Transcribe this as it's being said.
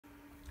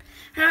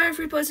Hello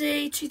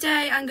everybody,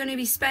 today I'm going to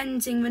be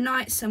spending the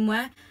night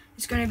somewhere.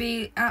 It's going to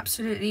be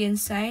absolutely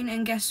insane,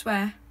 and guess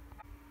where?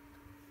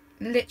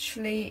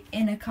 Literally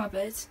in a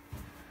cupboard.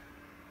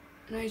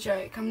 No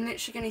joke, I'm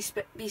literally going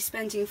to be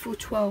spending full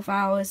 12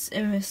 hours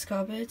in this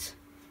cupboard.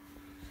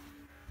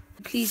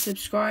 Please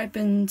subscribe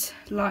and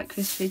like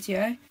this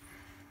video.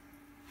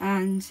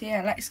 And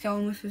yeah, let's go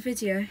on with the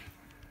video.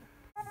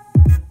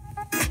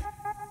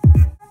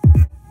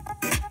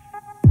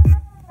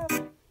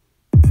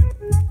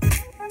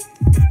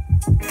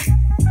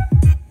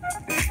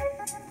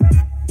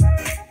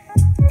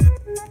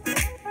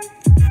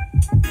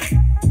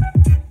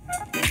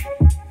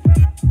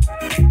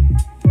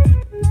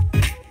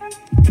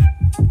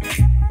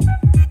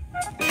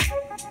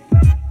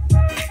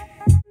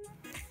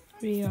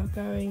 We are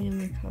going in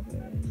the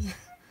cupboard.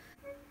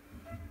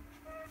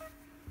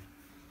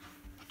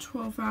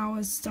 12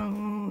 hours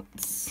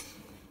starts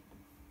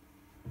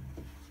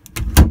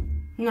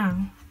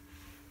now.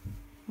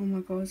 Oh my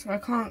god,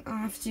 I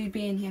have to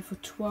be in here for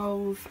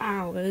 12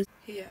 hours.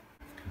 Here.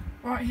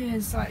 Right here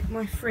is like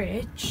my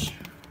fridge.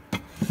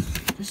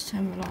 Just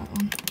turn the light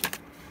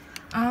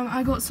on.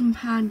 I got some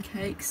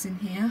pancakes in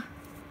here.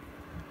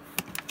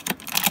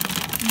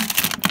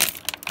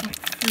 Like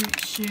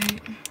fruit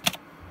shoot.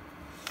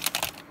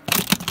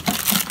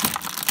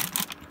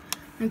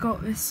 I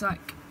got this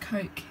like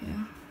Coke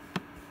here.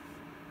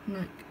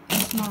 Like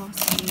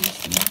nasty.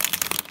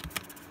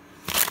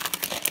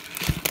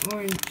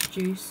 Orange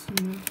juice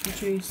and the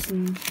juice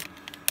and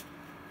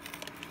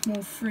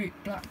more fruit,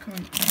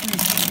 blackcurrant fruit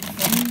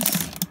things.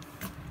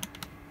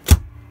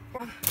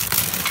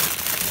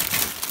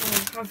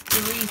 I have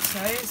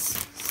Doritos,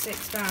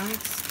 6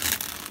 bags.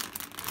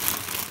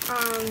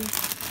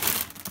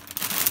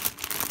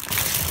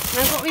 And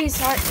I got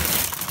these like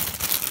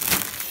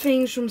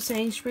things from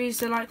Sainsbury's.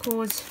 They're like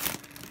called.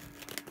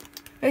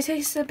 They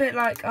taste a bit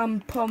like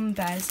Pom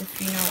Bears, if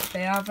you know what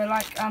they are. They're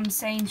like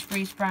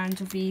Sainsbury's brand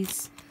of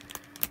these.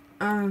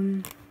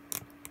 It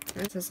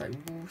tastes like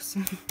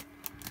water.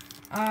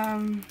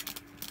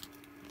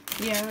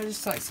 Yeah, they're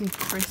just like some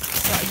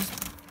crisps that I just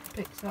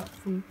picked up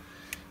from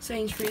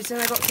Sainsbury's.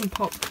 And I got some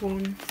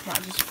popcorn that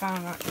I just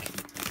found like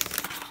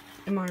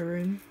in my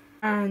room.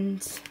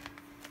 And say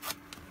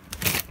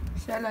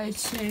hello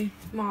to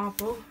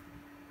Marble.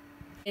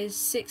 It's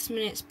 6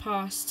 minutes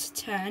past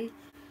 10.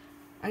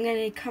 I'm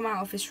going to come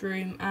out of this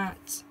room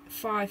at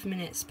 5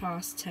 minutes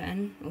past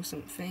 10 or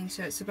something,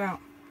 so it's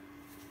about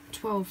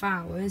 12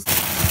 hours.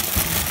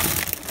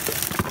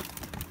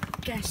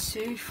 Guess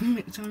who from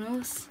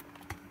McDonald's?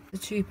 A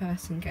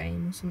 2-person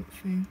game or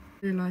something.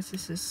 I realise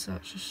this is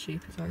such a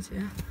stupid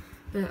idea,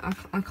 but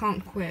I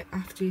can't quit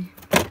after.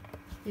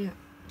 Yeah.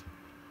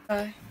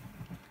 So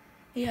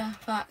yeah,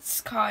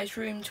 that's Kai's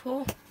room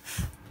tour,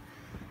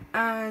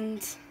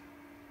 and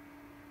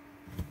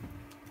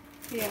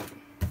yeah.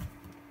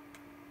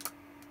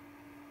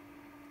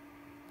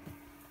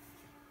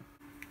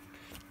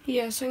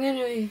 Yeah, so I'm going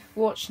to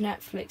watch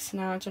Netflix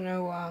now. I don't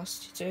know what else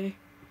to do.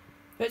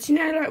 But you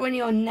know, like when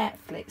you're on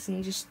Netflix and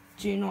you just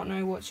do not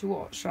know what to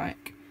watch,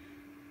 like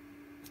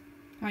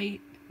I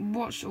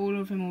watched all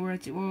of them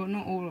already. Well,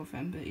 not all of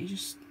them, but you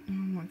just, oh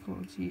my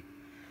god,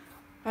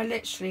 I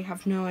literally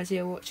have no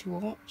idea what to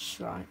watch.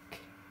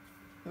 Like,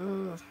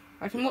 ugh.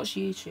 I can watch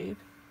YouTube.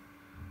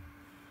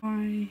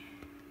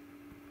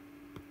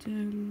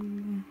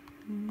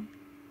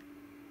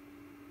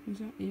 Is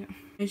that, yeah.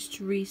 Most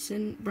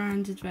recent,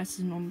 branded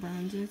versus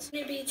non-branded. I'm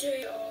going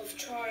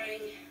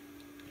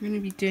to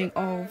be doing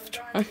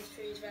branded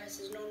food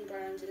versus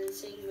non-branded and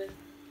seeing the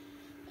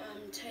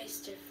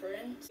taste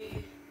difference.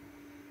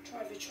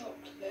 Try the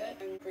chocolate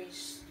and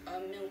grease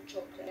milk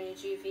chocolate and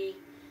do the.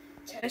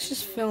 Let's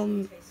just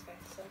film.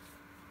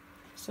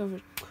 Sort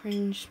of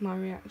cringe my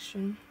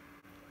reaction.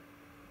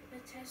 The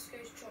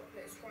Tesco's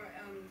chocolate is quite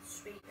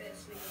sweet,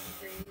 sweet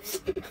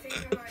and creamy. I think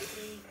I like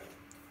the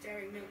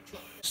dairy milk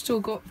chocolate. Still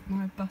got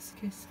my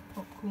Buskiss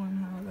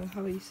popcorn,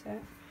 how you say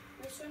it.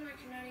 This one I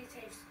can only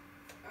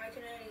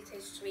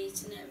taste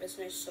sweet in it, there's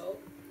no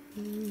salt.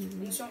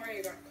 It's not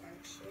really that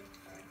crunchy.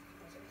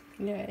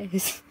 Yeah, it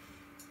is.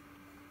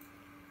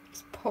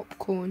 It's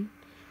popcorn.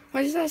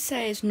 Why did I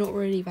say it's not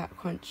really that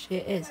crunchy?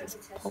 It is, it's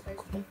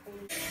popcorn.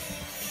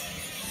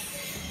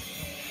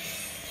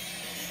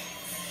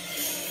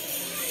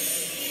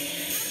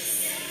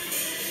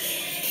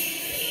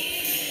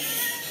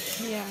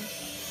 Yeah.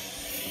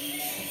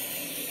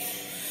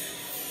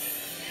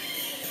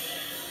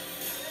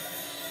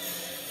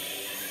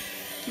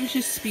 Let's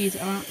just speed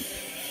it up.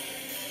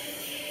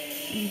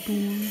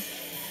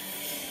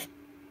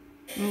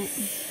 Oh,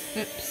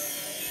 oops.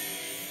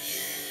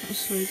 That'll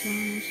slow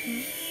down, isn't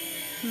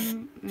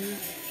it? Yeah.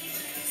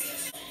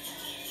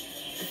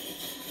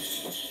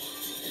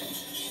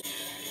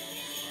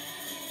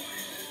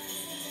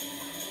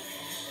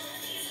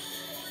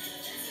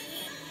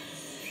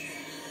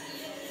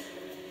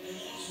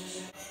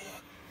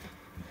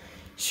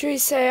 Should we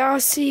say I'll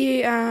see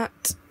you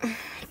at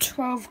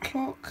 12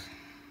 o'clock?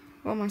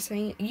 What am I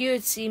saying?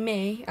 You'd see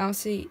me. I'll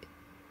see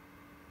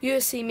You'll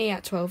see me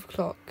at 12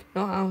 o'clock,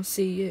 not I'll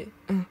see you.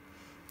 You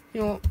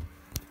know what?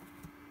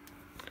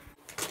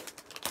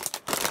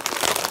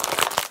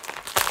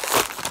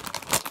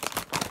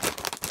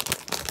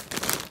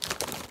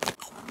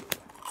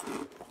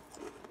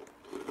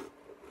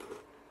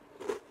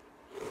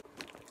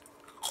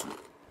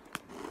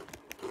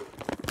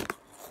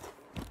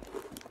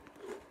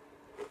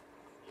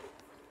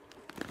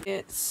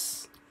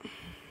 It's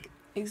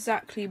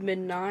exactly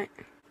midnight.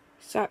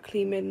 I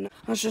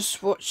was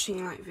just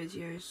watching like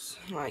videos.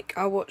 Like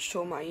I watched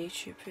all my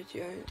YouTube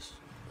videos.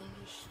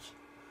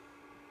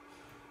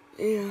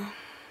 Yeah.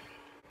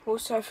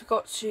 Also, I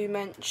forgot to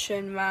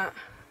mention that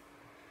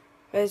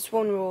there's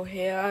one rule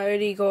here. I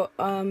only got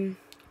 2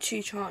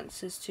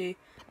 chances to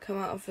come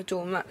out of the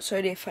door, and that's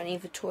only if I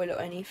need the toilet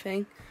or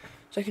anything.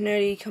 So I can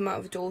only come out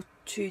of the door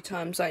 2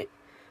 times. Like,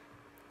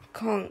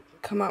 can't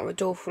come out of the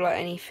door for like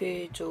any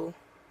food, or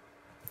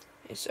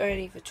it's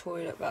only the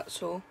toilet,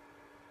 that's all.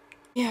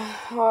 Yeah,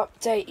 I'll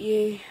update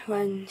you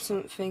when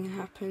something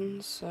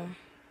happens. So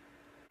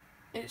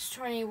it's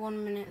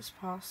 21 minutes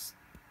past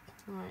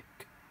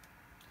like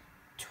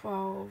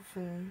 12,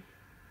 and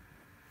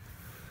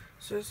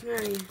so it's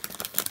nearly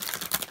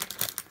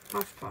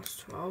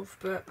 12:30.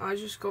 But I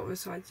just got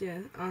this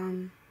idea.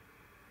 Have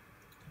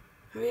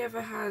you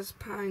ever had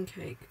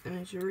pancake and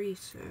a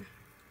Dorito?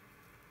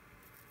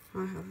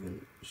 I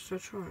haven't. Should I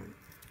try it?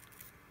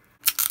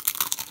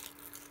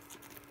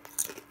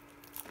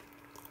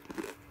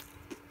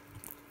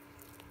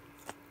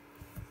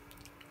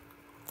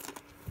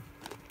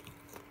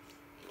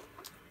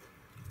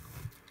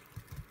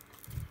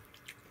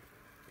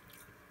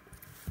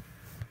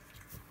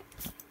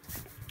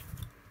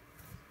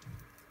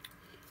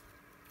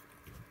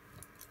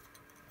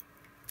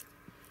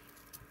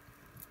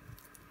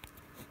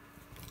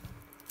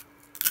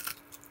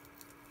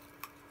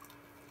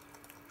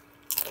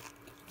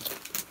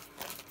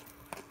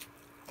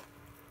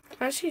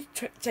 Actually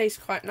tastes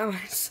quite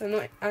nice. I'm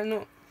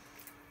not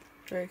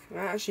joking. It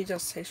actually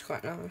does taste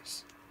quite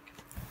nice.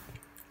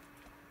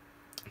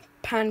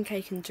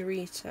 Pancake and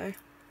Dorito.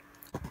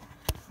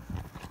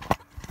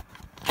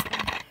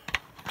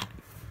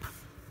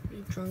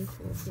 I'm drunk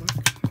off like.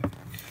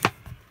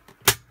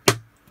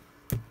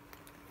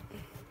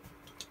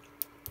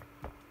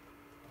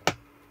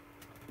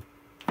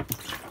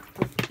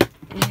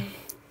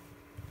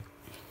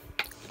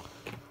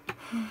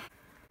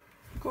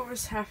 Got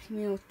this Happy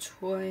Meal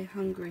toy,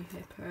 Hungry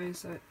Hippo,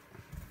 so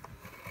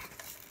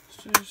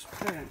just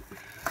put it.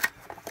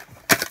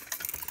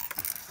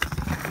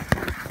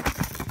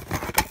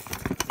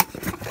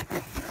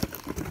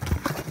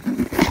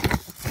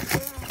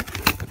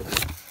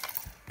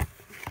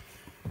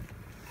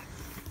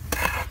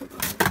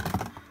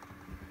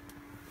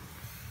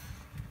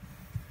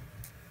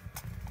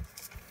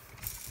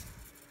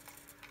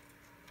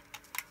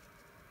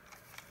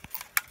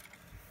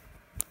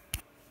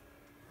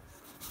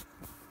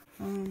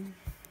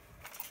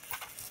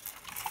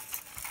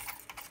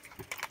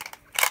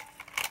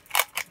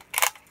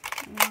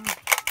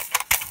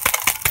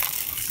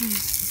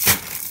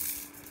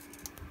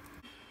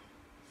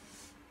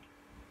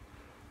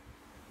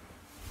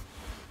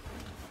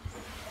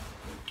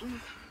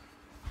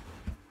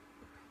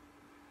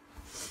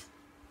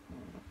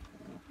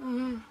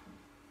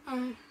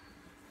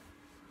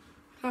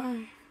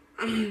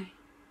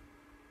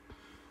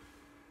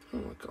 Oh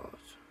my god.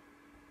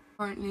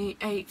 Currently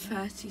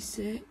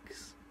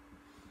 8:36.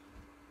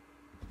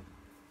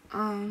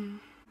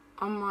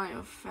 I might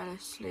have fell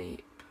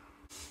asleep.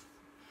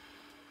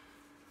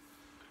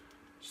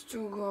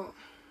 Still got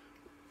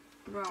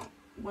about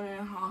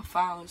 1.5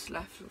 hours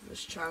left of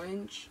this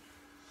challenge.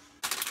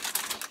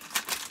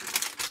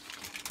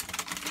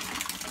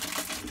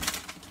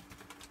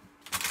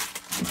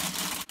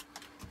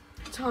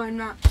 Time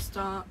lapse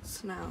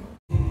starts now.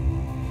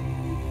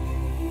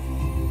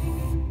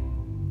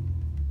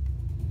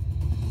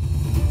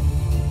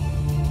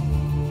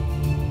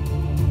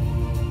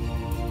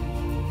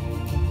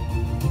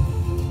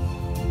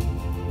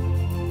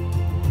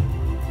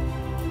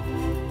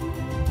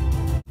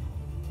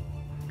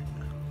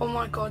 Oh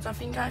my god, I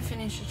think I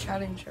finished the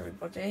challenge,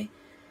 everybody.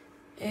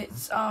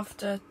 It's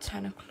after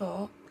 10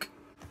 o'clock.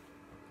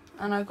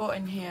 And I got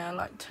in here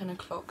like 10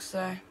 o'clock,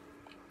 so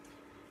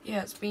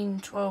yeah, it's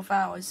been 12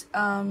 hours.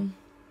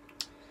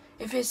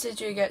 If this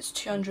video gets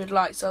 200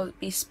 likes, I'll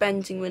be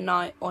spending the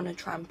night on a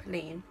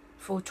trampoline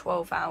for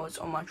 12 hours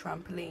on my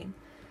trampoline.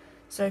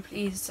 So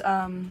please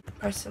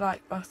press the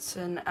like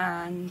button,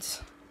 and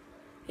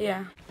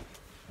yeah.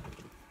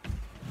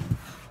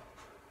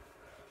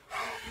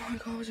 Oh my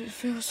god, it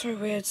feels so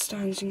weird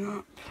standing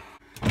up.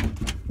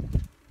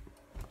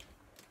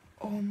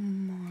 Oh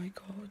my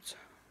god.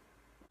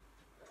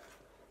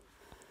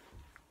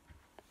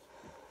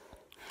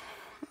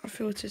 I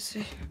feel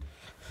dizzy.